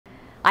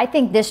I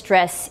think this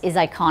dress is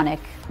iconic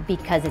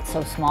because it's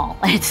so small.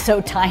 It's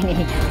so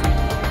tiny.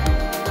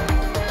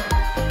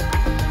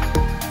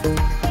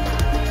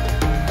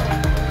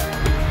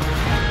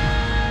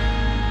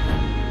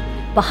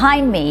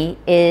 Behind me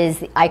is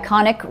the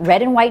iconic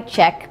red and white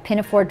check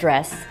pinafore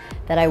dress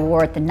that I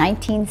wore at the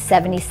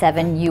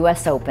 1977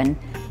 US Open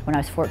when I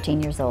was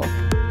 14 years old.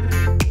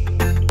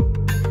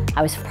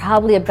 I was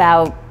probably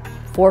about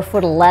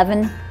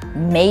 4'11",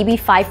 maybe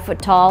 5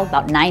 foot tall,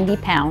 about 90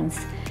 pounds,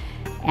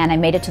 and I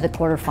made it to the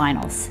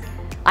quarterfinals.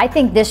 I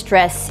think this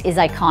dress is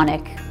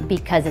iconic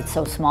because it's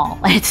so small.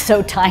 It's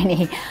so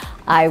tiny.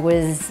 I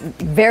was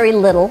very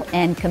little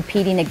and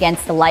competing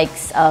against the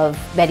likes of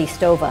Betty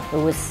Stova,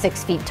 who was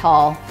 6 feet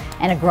tall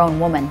and a grown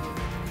woman.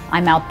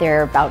 I'm out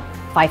there about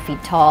 5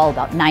 feet tall,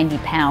 about 90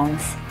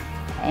 pounds,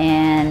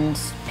 and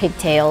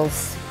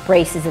pigtails,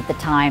 braces at the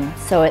time.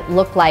 So it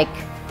looked like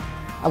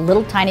a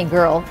little tiny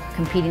girl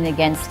competing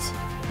against,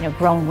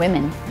 grown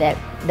women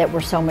that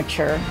were so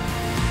mature.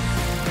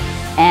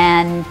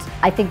 And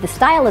I think the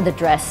style of the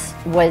dress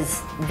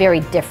was very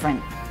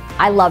different.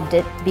 I loved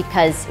it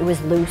because it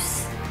was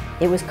loose,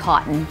 it was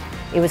cotton,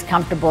 it was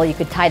comfortable. You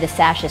could tie the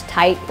sash as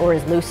tight or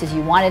as loose as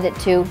you wanted it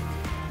to.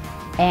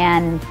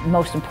 And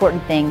most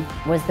important thing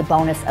was the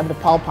bonus of the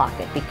pawl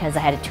pocket, because I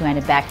had a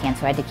two-handed backhand,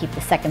 so I had to keep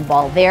the second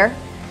ball there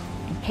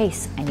in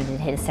case I needed to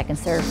hit a second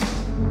serve.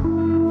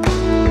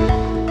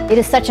 It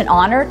is such an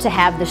honor to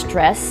have this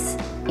dress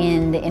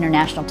in the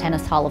International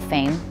Tennis Hall of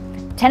Fame.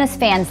 Tennis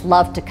fans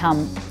love to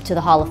come to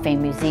the Hall of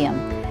Fame Museum,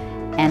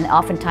 and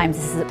oftentimes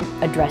this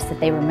is a dress that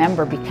they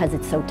remember because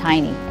it's so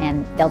tiny,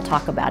 and they'll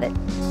talk about it.